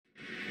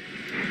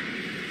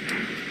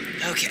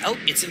Okay, oh,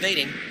 it's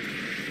invading.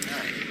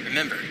 Alright,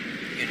 remember,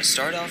 you're going to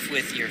start off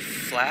with your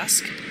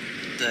flask,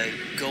 the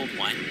gold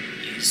one,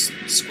 use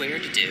square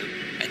to do,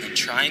 and then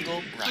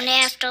triangle right. And I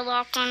have to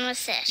lock on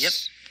with this. Yep.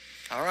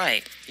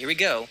 Alright, here we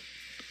go.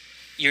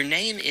 Your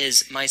name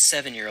is My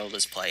 7-Year-Old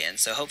is Playing,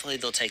 so hopefully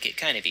they'll take it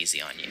kind of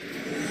easy on you.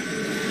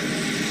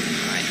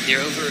 Alright,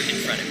 they're over in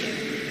front of you.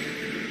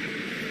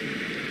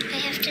 I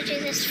have to do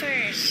this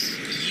first.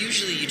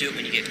 Usually you do it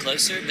when you get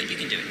closer, but you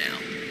can do it now.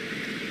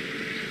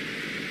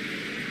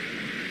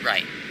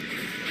 Right.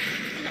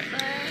 Right.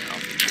 Now.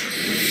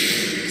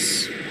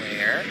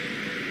 Square.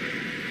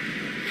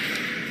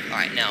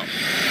 Alright, now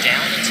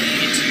down until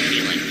you get to your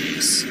healing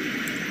use.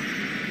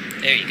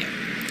 There you go.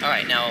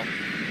 Alright, now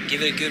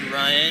give it a good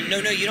run. No,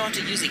 you don't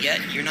have to use it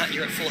yet. You're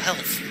at full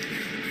health.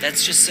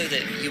 That's just so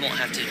that you won't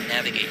have to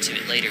navigate to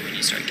it later when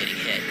you start getting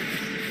hit.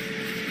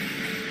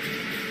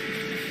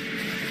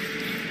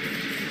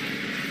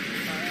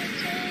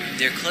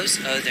 They're close.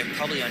 Oh, they're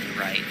probably on your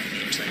right,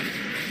 actually.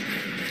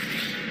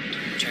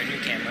 Turn your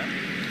camera.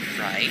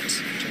 Right.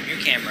 Turn your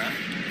camera.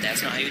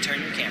 That's not how you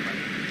turn your camera.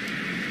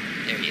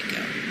 There you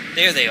go.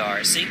 There they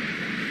are. See?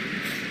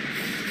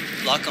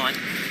 Lock on.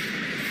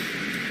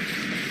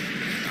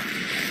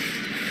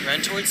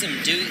 Run towards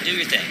them. Do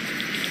your thing.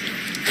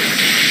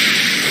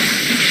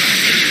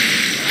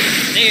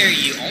 There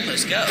you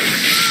almost go.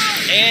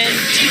 And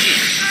GG.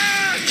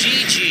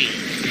 GG.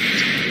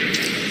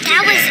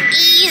 That was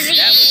easy.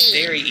 That was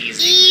very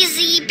easy.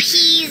 Easy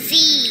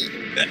peasy.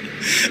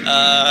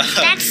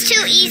 That's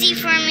too easy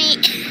for me.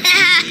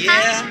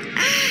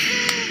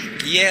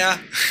 Yeah.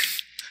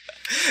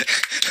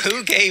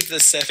 Who gave the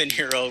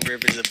 7-year-old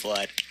Rivers of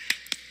Blood?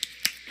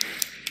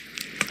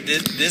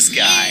 This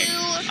guy.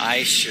 You.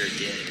 I sure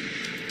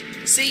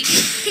did. See?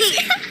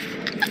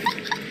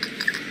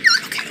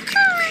 Okay.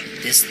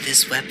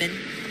 This weapon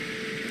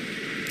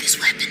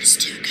is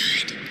too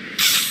good.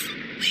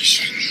 We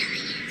should.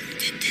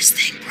 This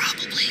thing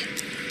probably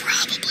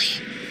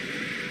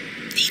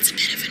needs a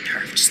bit of a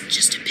nerf,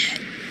 just a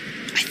bit.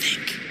 I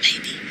think,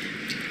 maybe.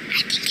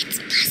 I think it's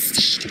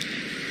busted.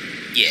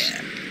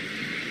 Yeah.